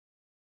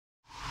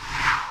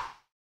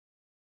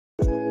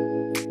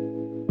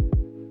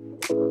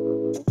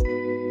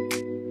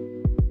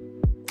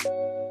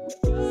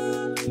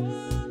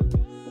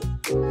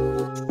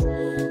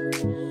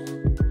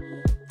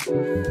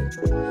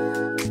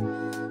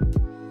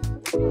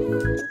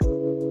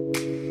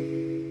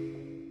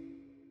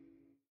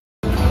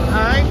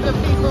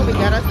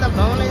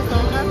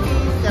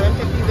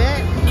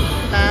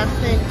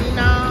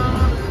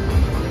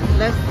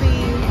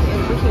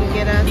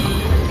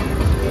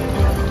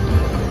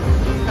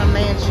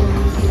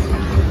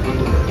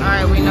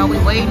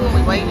and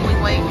we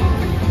waiting.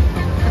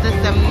 Cause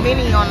it's a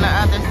mini on the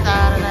other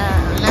side of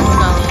that. Let's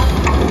go.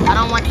 I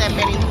don't want that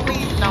mini.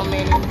 Please no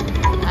mini.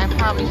 I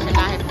probably should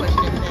not have pushed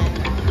this in.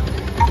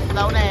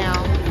 Slow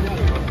down.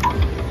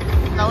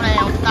 Slow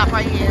down. Stop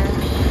right here.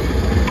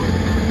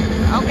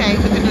 Okay,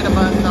 we can do the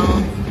bus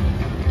though.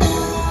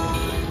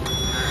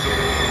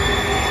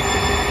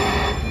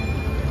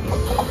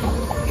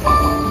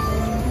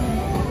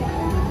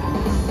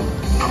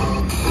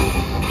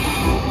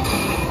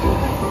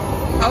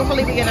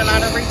 Hopefully we get a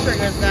lot of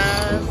re-triggers,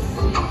 guys.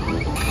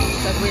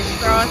 Because we're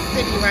Straw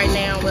City right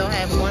now. We'll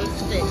have one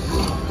stick.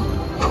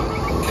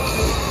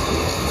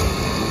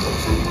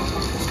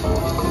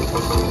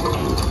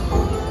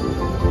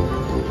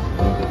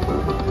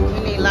 We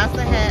need lots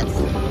of hats.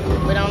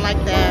 We don't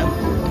like that.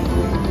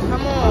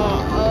 Come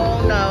on.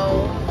 Oh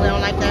no. We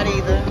don't like that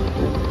either.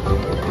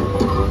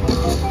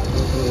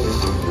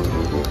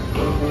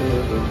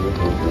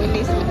 We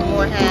need some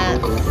more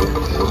hats.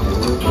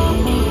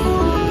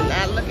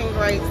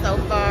 Great so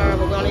far,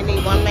 but we only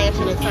need one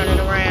mansion to turn it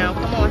around.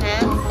 Come on,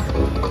 hats.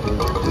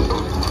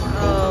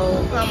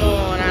 Oh, come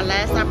on. Our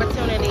last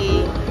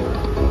opportunity.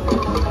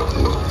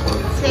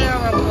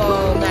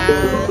 Terrible,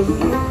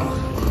 guys.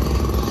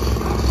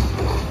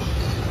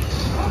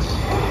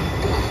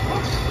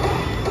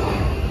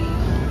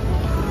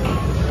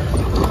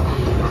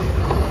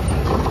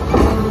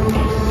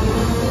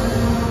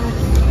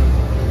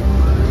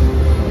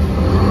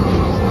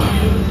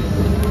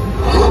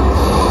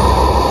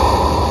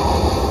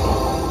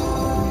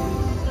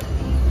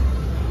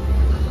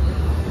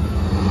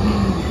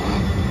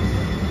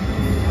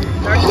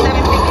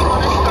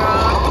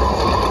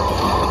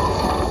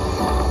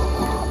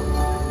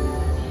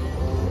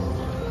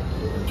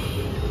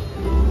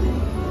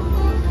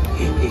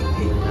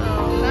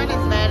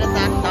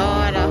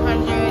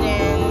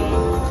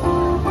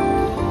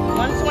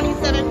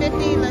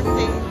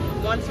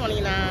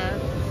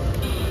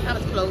 That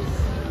was close.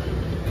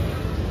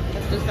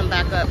 Let's do some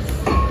backups.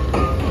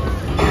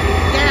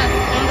 Yes,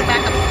 on the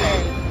backup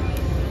spin.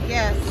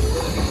 Yes.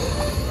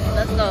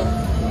 Let's go.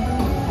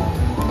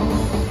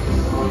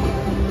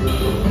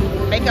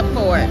 Make up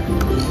for it.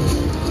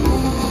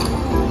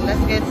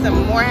 Let's get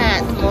some more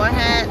hats. More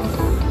hats.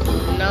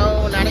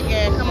 No, not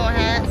again. Come on,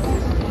 hats.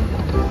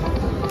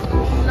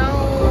 No,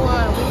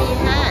 we need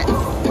hats.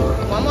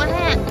 One more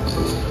hat.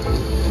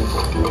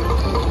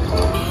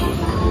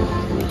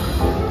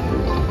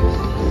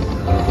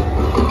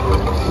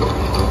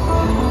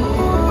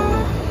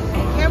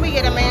 Can we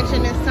get a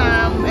mansion this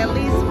time? At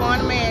least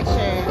one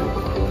mansion.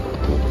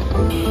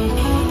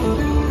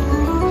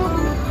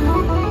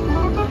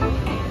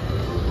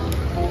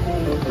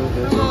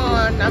 Come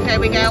on. Okay,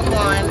 we got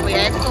one. We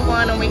asked for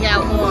one and we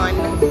got one.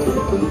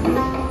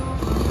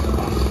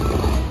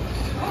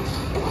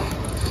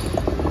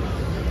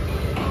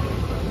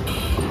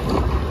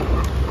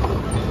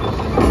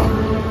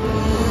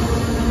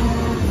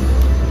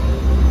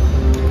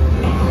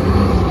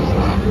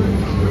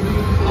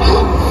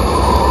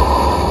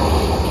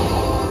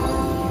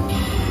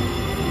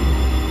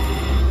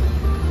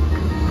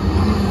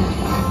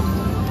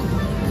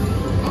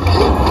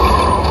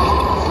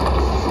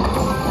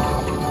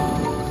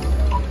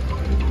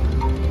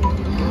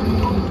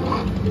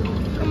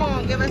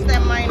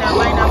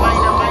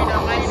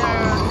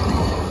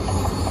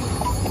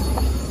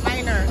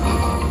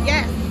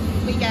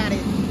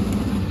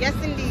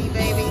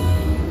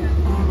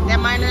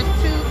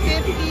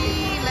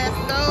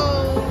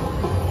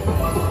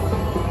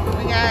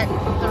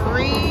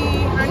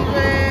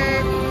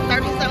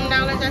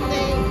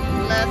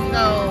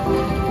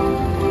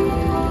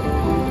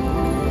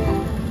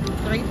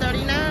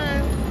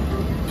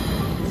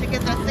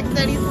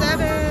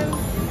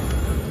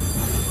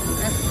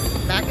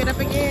 It up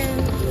again.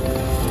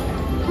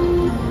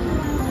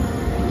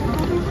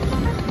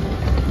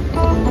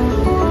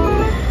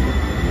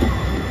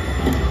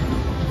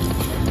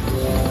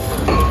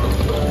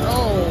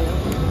 Oh.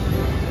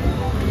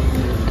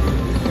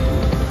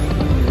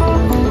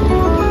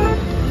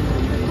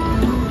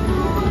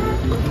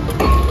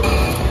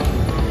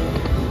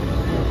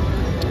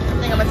 I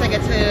think I'm gonna take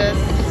it to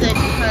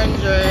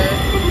 600.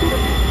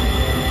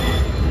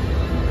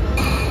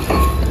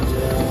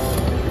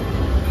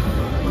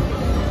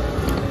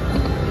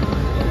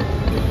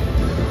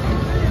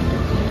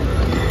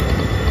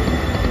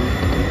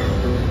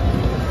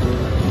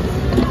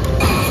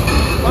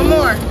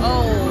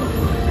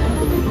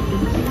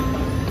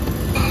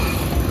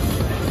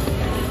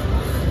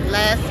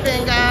 Last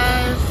spin,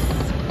 guys.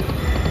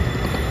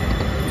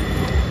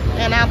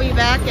 And I'll be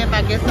back. If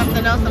I get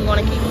something else, I'm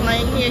going to keep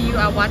playing here. You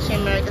are watching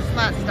America's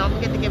Slots. Don't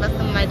forget to give us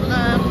some like,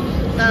 love,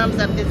 thumbs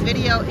up this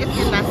video. If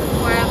you're not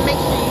subscribed, make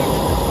sure you hit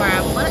the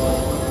subscribe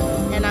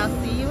button. And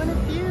I'll see you in a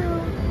few.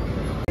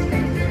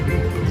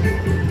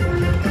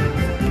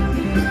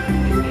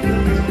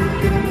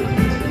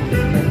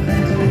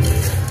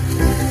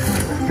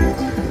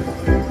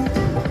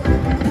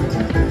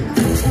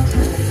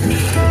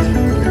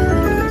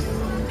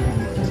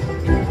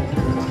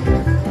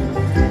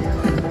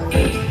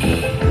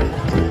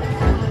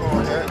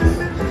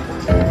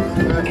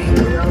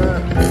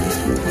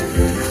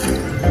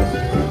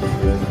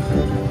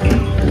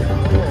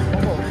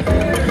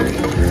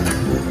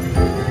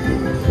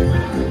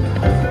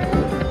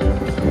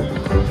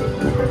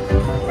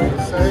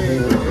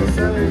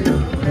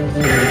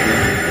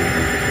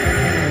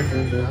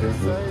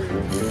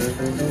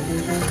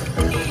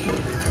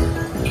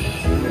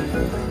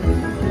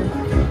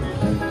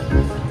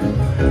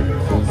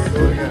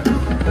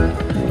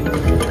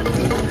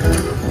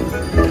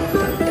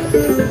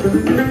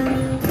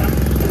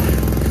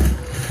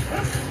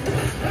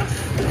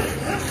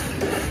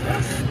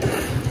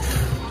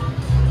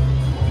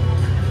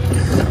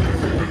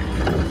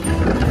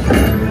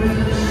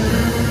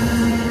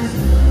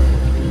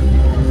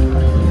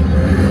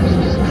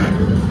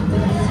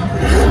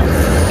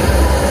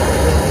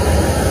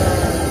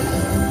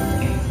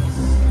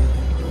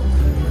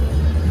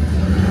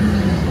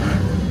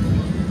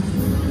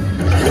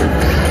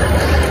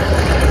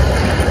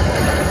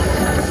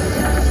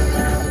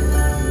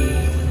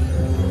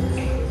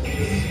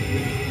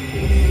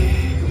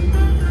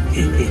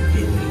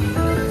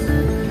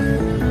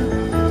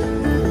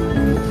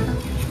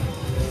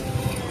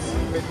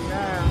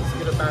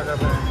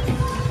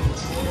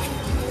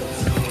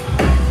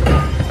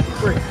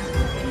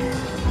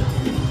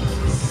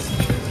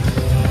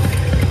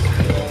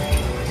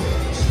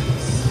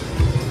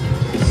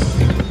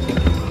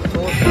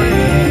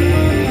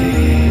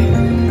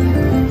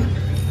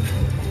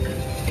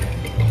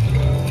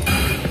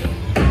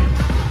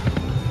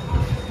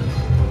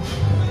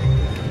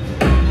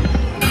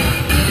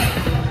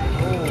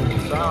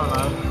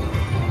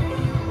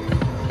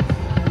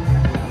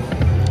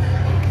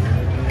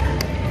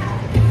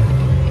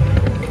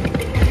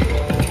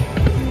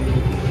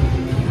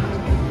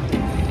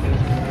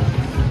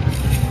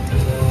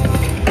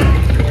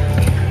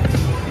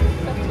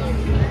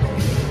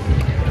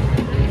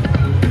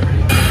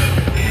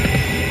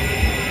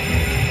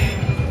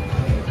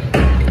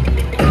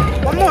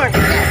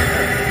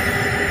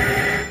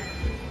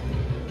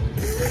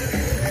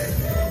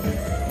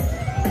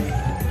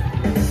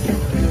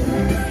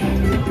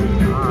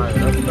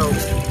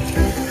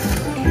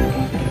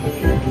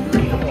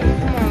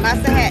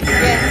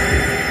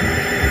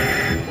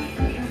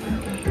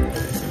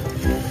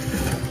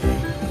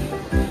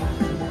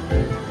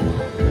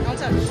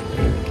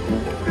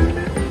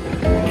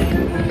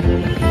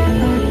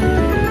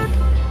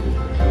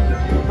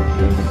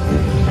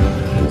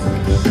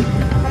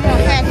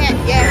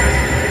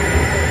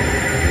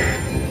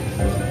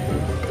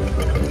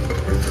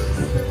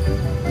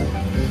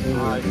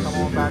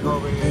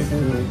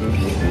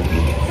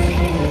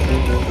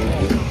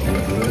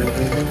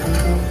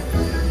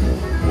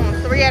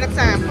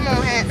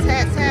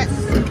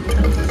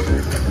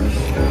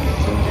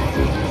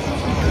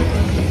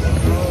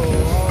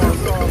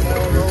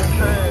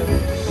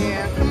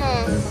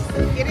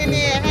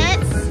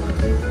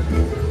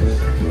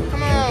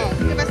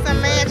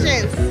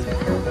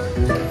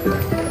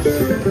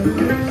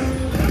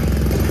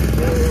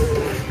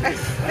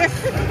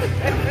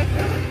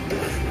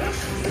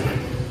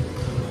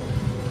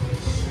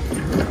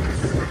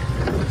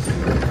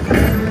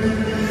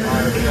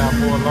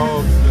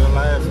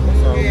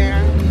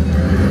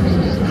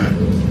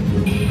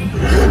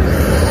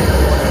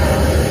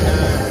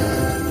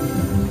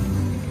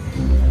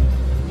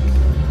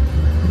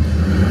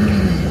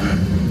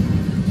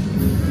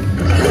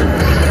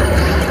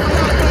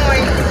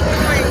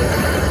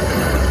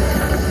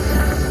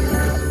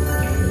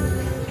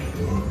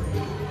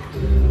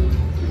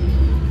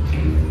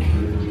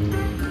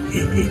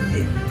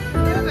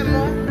 little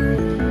more.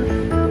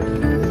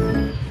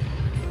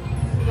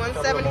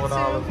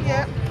 172.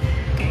 Yep.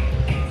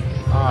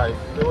 All right,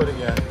 do it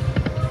again.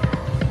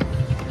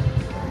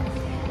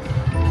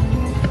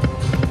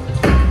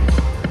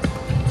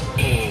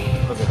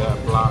 Ooh, look at that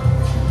block.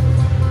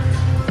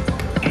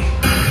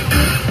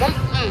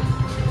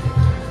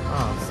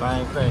 Oh,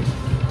 same thing.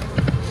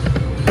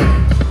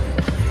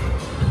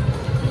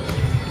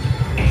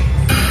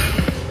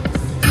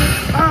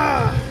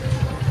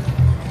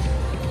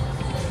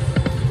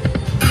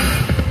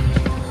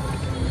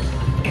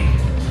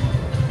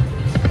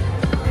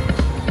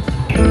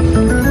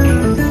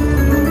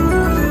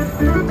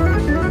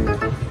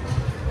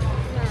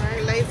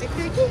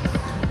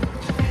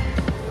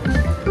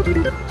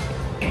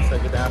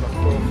 Take it down to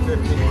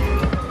 450.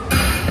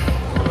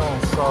 Come on,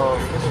 so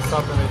give me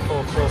something at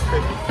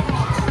 450.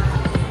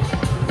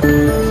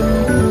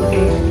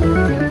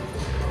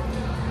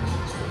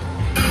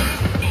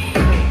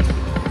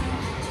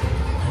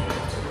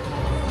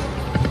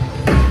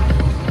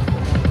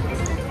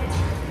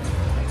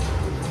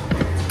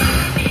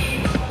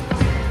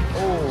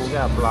 Oh,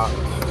 got blocked.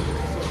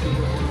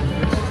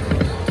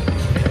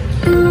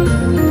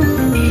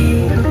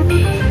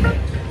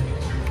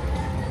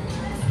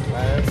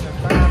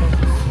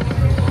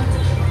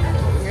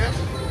 Yep.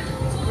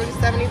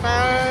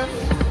 375.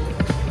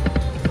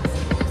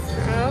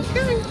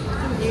 Okay.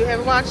 You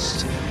have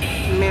watched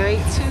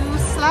Married to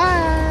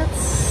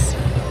Slides.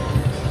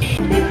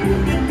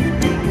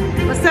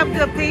 What's up,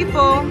 good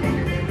people?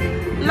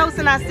 Los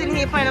and I sitting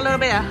here playing a little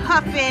bit of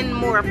Huff and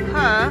more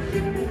Puff.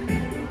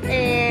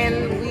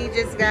 And we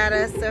just got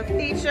us a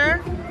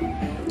feature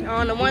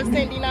on the 1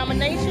 cent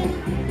denomination.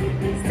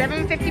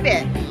 750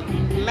 bet.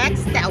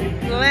 Maxed out.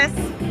 Let's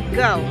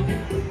go.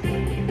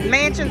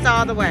 Mansions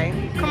all the way.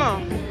 Come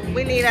on.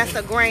 We need us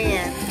a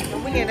grand.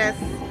 We need us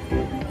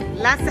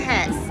lots of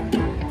hats.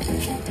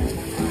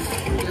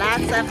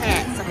 Lots of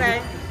hats,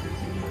 okay?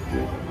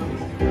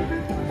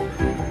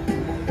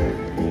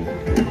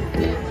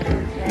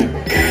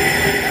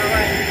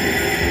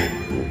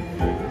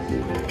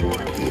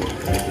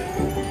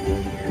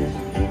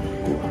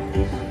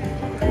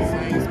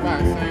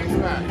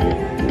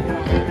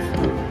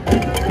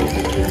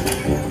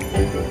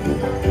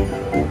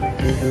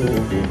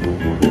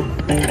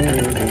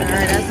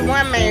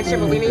 One mansion,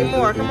 but we need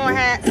more. Come on,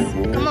 hats.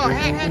 Come on,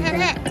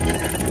 hat.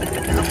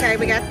 Okay,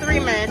 we got 3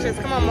 mansions.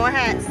 Come on, more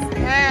hats.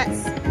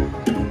 Hats.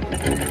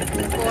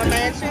 4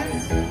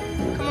 mansions.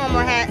 Come on,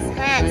 more hats.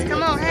 Hats.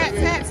 Come on, hats.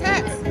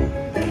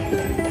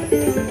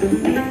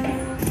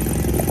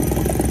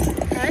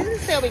 Okay,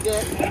 this still be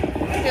good.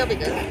 Still be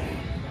good.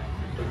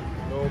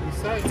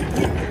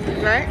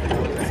 Right?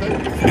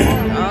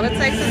 All it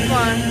takes is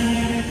one.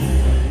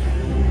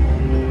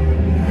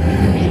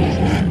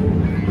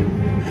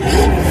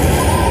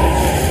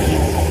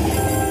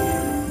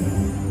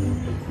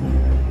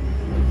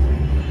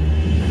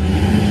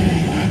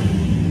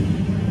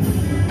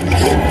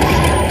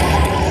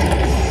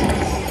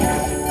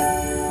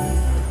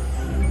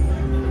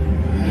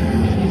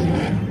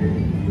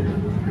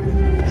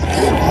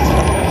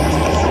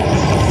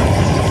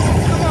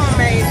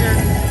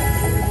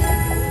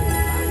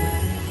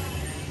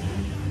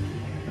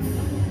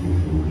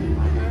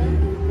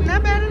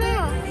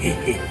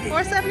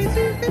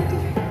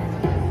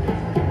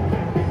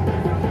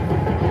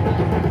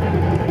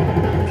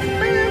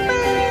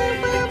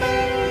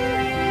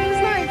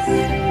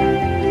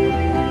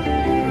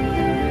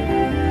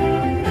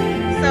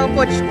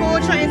 For full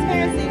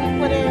transparency, we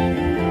put in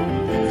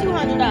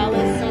 $200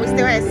 and we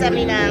still had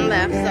 79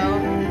 left, so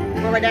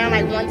we're down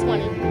like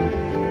 120.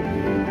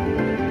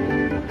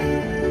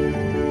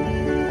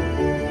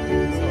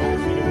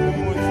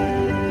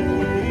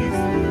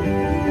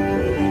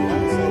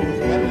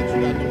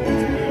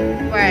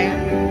 Right.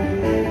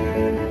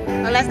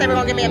 Unless they were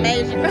gonna give me a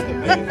major.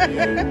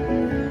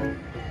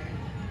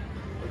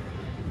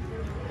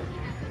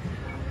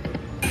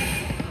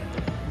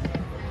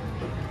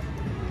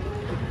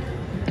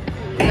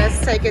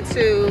 Take it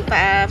to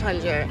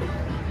 500.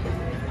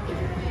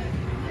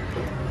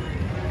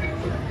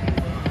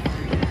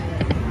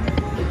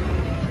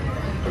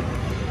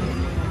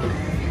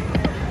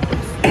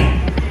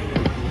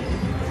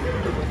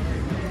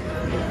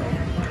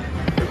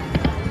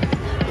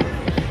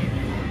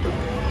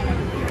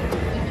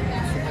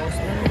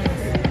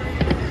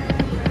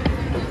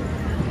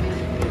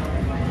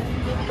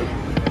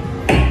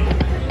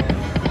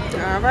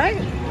 All right.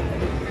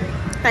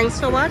 Thanks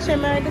for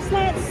watching Married to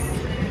Slides.